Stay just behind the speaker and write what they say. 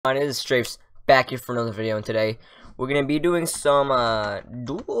It is Strafes back here for another video, and today we're gonna be doing some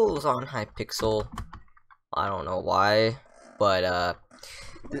duels on Hypixel. I don't know why, but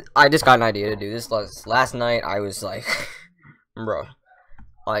I just got an idea to do this. Last night I was like, bro,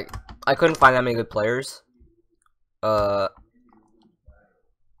 like I couldn't find that many good players. My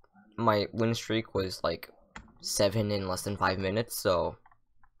win streak was like 7 in less than 5 minutes, so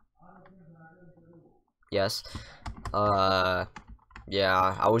yes.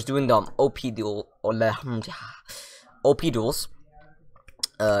 Yeah, I was doing the OP duel or the OP duels.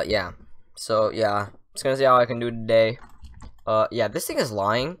 Yeah. So yeah, just gonna see how I can do today. Yeah, this thing is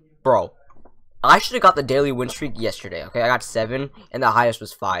lying, bro. I should have got the daily win streak yesterday. Okay, I got 7, and the highest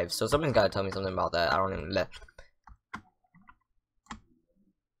was 5. So something's gotta tell me something about that. I don't even know.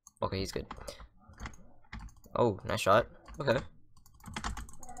 Okay, he's good. Oh, nice shot. Okay.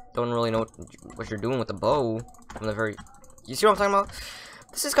 Don't really know what you're doing with the bow from the very. You see what I'm talking about?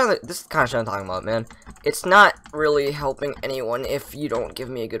 This is kind of shit I'm talking about, man. It's not really helping anyone if you don't give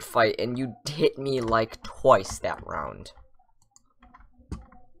me a good fight, and you hit me like twice that round.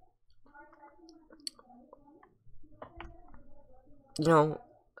 You know.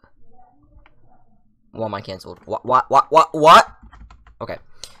 Why am I canceled? What? Okay.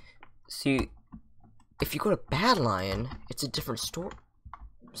 See, if you go to Bad Lion, it's a different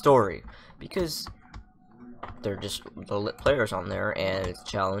story because they're just the lit players on there, and it's a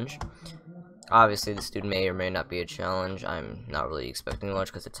challenge. Obviously, this dude may or may not be a challenge. I'm not really expecting much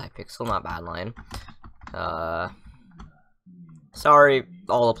because it's Hypixel, not Bad Lion. Sorry,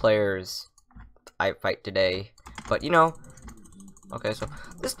 all the players I fight today, but you know. Okay, so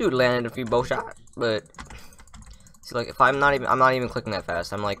this dude landed a few bow shots, but see, like, if I'm not even clicking that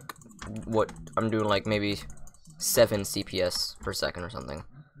fast. I'm like, what? I'm doing like maybe 7 CPS per second or something.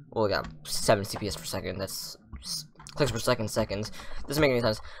 Well, we got 7 CPS per second. That's clicks per second, seconds. Doesn't make any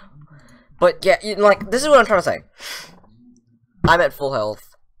sense. But yeah, like, this is what I'm trying to say. I'm at full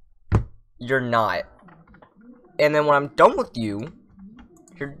health. You're not. And then when I'm done with you,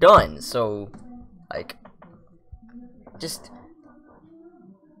 you're done. So, like, just,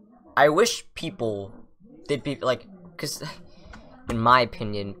 I wish people did like, because in my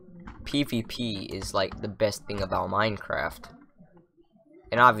opinion, PvP is like the best thing about Minecraft.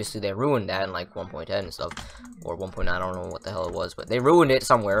 And obviously they ruined that in like 1.10 and stuff, or 1.9, I don't know what the hell it was, but they ruined it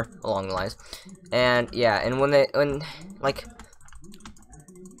somewhere along the lines. And yeah, and when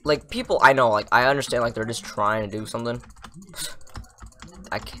like people, I know, like, I understand, like, they're just trying to do something.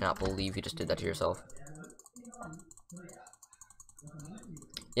 I cannot believe you just did that to yourself.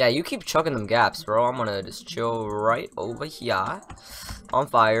 Yeah, you keep chucking them gaps, bro. I'm gonna just chill right over here on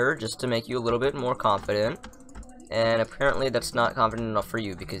fire just to make you a little bit more confident. And apparently that's not confident enough for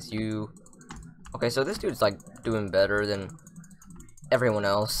you because you... Okay, so this dude's like doing better than everyone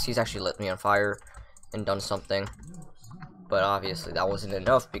else. He's actually lit me on fire and done something. But obviously that wasn't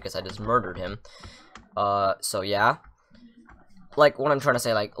enough because I just murdered him. So yeah. Like, what I'm trying to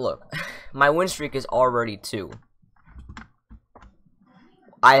say, like, look. My win streak is already 2.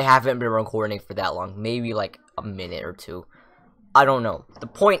 I haven't been recording for that long. Maybe like a minute or 2. I don't know. The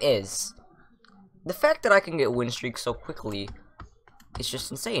point is, the fact that I can get win streaks so quickly is just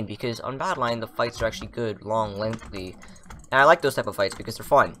insane, because on Bad Lion the fights are actually good, long, lengthy, and I like those type of fights because they're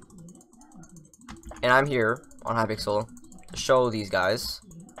fun. And I'm here on Hypixel to show these guys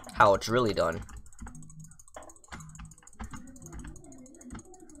how it's really done.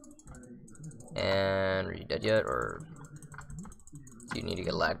 And are you dead yet, or do you need to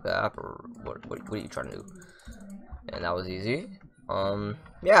get lag back, or what are you trying to do? And that was easy.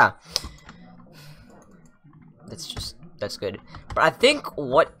 Yeah. That's good. But I think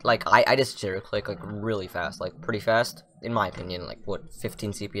what, like, I just zero click like really fast, like pretty fast in my opinion, like what,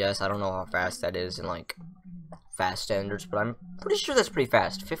 15 CPS. I don't know how fast that is in like fast standards, but I'm pretty sure that's pretty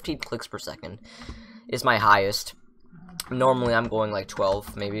fast. 15 clicks per second is my highest. Normally I'm going like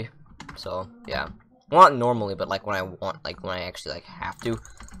 12 maybe. So yeah, well, not normally, but like when I want, like when I actually like have to.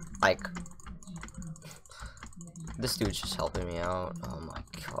 Like, this dude's just helping me out. Oh my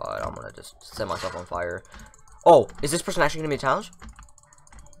god, I'm gonna just set myself on fire. Oh, is this person actually gonna be a challenge?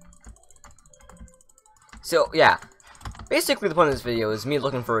 So yeah, basically the point of this video is me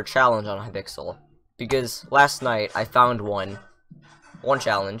looking for a challenge on Hypixel, because last night I found one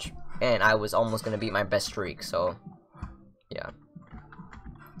challenge, and I was almost gonna beat my best streak. So yeah,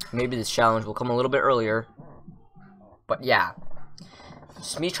 maybe this challenge will come a little bit earlier, but yeah,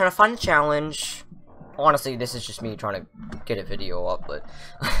 just me trying to find a challenge. Honestly, this is just me trying to get a video up, but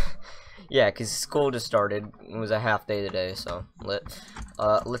yeah, because school just started. It was a half day today, so lit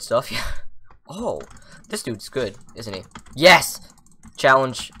stuff. Yeah. Oh, this dude's good, isn't he? Yes!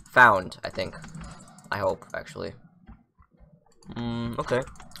 Challenge found, I think. I hope, actually. Okay.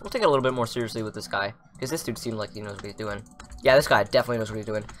 We'll take it a little bit more seriously with this guy. Because this dude seems like he knows what he's doing. Yeah, this guy definitely knows what he's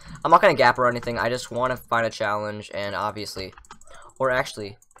doing. I'm not gonna gap or anything. I just want to find a challenge, and obviously... Or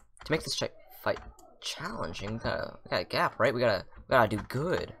actually, to make this fight challenging, we gotta gap, right? We gotta do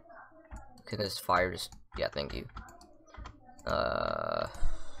good. Okay, this fire just... Yeah, thank you.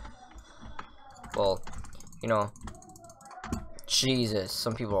 Well, you know... Jesus,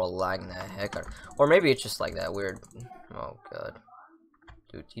 some people are lagging the heck out. Or maybe it's just like that weird... Oh, God.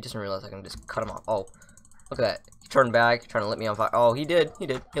 Dude, he doesn't realize I can just cut him off. Oh, look at that. He turned back, trying to let me on fire. Oh, he did. He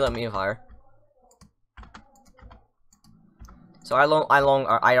let me on fire. So I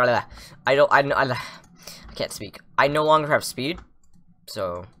can't speak. I no longer have speed.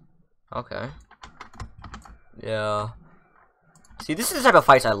 So, okay. Yeah. See, this is the type of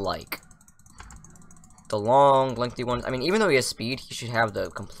fights I like. The long, lengthy ones. I mean, even though he has speed, he should have the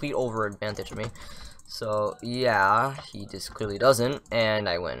complete over advantage of me. So, yeah, he just clearly doesn't, and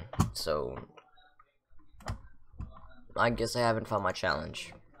I win. So, I guess I haven't found my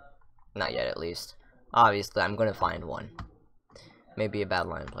challenge. Not yet, at least. Obviously, I'm gonna find one. Maybe a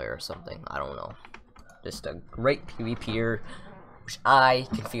Badlion player or something. I don't know. Just a great PvPer, which I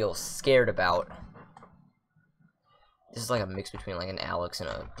can feel scared about. This is like a mix between like an Alex and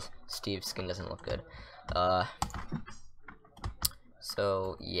a Steve. Skin doesn't look good.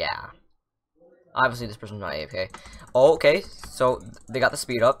 So, yeah. Obviously, this person's not AFK. Oh, okay, so they got the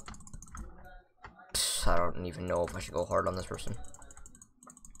speed up. I don't even know if I should go hard on this person.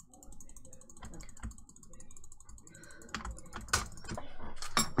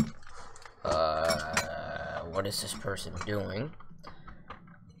 What is this person doing?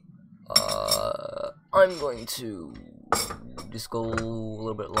 I'm going to just go a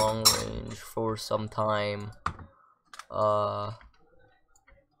little bit long range for some time.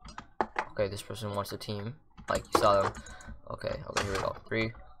 Okay, this person wants a team. Like, you saw them. Okay, here we go.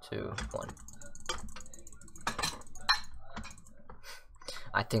 3, 2, 1.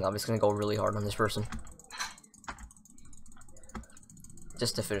 I think I'm just gonna go really hard on this person.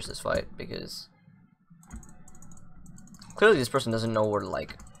 Just to finish this fight, because... Clearly this person doesn't know where to,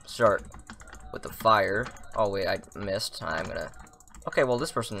 like, start with the fire. Oh, wait, I missed. I'm gonna... Okay, well,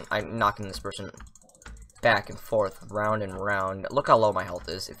 this person... I'm knocking this person back and forth, round and round. Look how low my health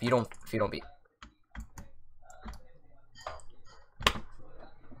is. If you don't beat...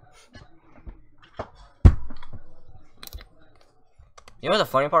 You know what the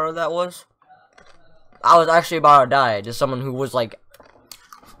funny part of that was? I was actually about to die. Just someone who was like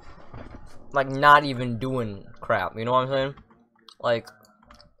not even doing crap. You know what I'm saying? Like,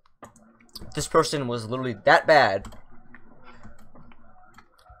 this person was literally that bad.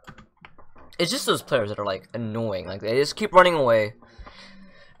 It's just those players that are like annoying. Like, they just keep running away,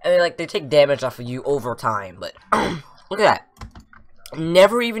 and they take damage off of you over time. But look at that.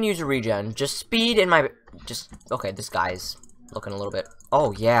 Never even use a regen. Just speed in my okay. This guy's looking a little bit.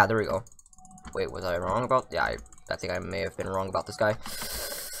 Oh yeah, there we go. Wait, was I wrong about? Yeah, I think I may have been wrong about this guy.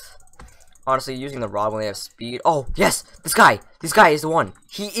 Honestly, using the rod when they have speed. Oh yes, this guy is the one.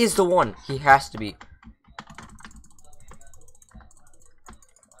 He is the one. He has to be.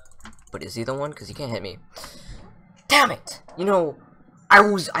 But is he the one? Because he can't hit me. Damn it! You know, I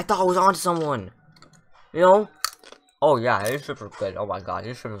thought I was on someone. You know? Oh yeah, his trips are good. Oh my god,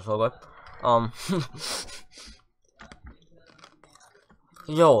 his trips are so good.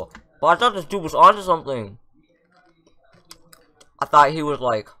 Yo, but I thought this dude was onto something. I thought he was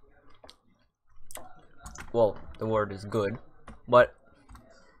like, well, the word is good, but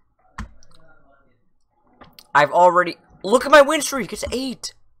I've already, look at my win streak, it's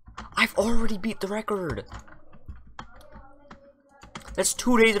 8. I've already beat the record. That's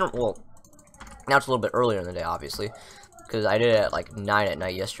 2 days in a, well, now it's a little bit earlier in the day, obviously, because I did it at like 9 at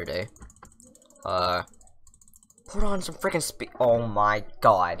night yesterday. Put on some freaking speed. Oh my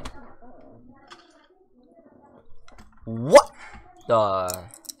god. What the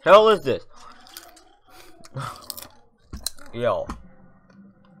hell is this? Yo.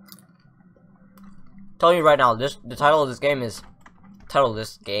 Telling you right now, the title of this game is title of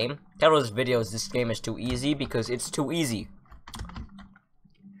this video is "This game is too easy," because it's too easy.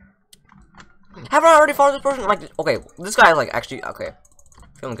 Haven't I already fought this person? Like, okay, this guy, like, actually, okay,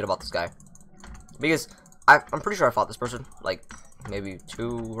 feeling good about this guy, because I'm pretty sure I fought this person like maybe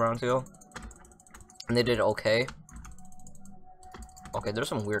 2 rounds ago, and they did okay. Okay, there's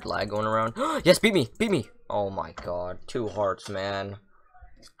some weird lag going around. Yes, beat me! Oh my god, 2 hearts, man.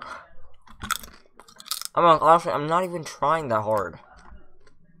 Honestly, I'm not even trying that hard.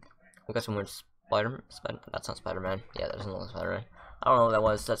 We got some weird Spider-Man. That's not Spider-Man. Yeah, that doesn't look like Spider-Man. I don't know what that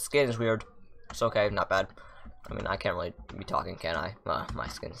was. That skin is weird. It's okay, not bad. I mean, I can't really be talking, can I? My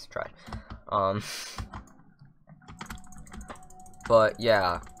skin's dry. But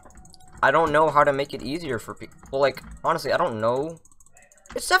yeah, I don't know how to make it easier for people. Well, like, honestly, I don't know.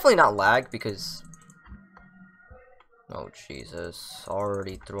 It's definitely not lag because. Oh Jesus!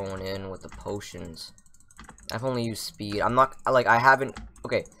 Already thrown in with the potions. I've only used speed. I'm not like I haven't.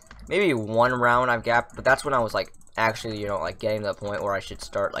 Okay, maybe one round I've gapped, but that's when I was like actually, you know, like getting to the point where I should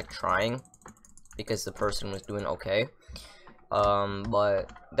start like trying because the person was doing okay.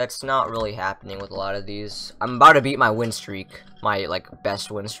 But that's not really happening with a lot of these. I'm about to beat my win streak, my like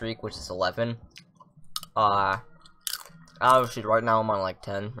best win streak, which is 11. Obviously right now I'm on like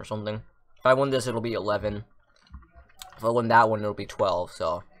 10 or something. If I win this, it'll be 11. If I win that one, it'll be 12.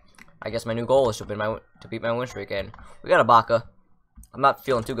 So I guess my new goal is to beat my win streak, and we got a Baka. I'm not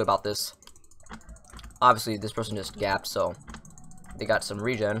feeling too good about this. Obviously, this person just gapped, so they got some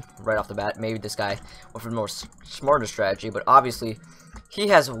regen right off the bat. Maybe this guy went for a more smarter strategy, but obviously, he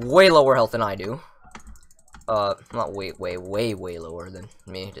has way lower health than I do. Not way lower than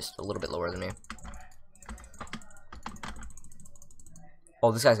me, just a little bit lower than me.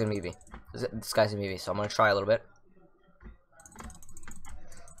 Oh, this guy's gonna meet me. This guy's gonna meet me, so I'm gonna try a little bit.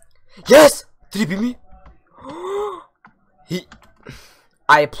 Yes! Did he beat me?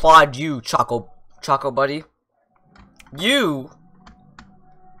 I applaud you, Choco Buddy. You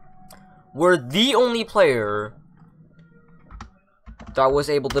were the only player that was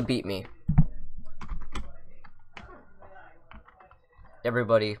able to beat me.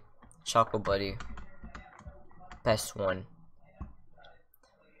 Everybody, Choco Buddy, best one.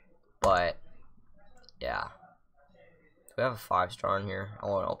 But yeah. Do we have a 5-star in here? I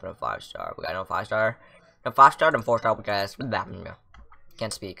want to open a 5-star. We got no 5-star. No 5-star and 4-star. We guys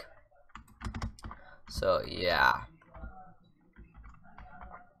can't speak. So yeah.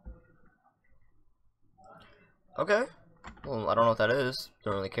 Okay. Well, I don't know what that is.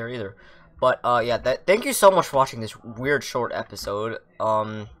 Don't really care either. But yeah. Thank you so much for watching this weird short episode.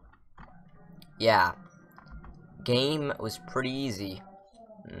 Yeah. Game was pretty easy.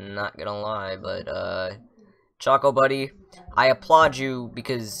 Not gonna lie, but Choco Buddy, I applaud you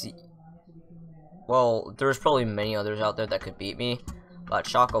because, well, there's probably many others out there that could beat me, but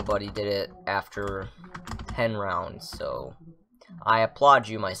Choco Buddy did it after 10 rounds, so I applaud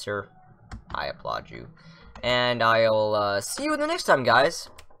you, my sir. I applaud you. And I'll see you in the next time, guys.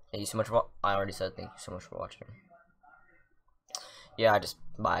 Thank you so much for I already said thank you so much for watching. Yeah,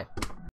 bye.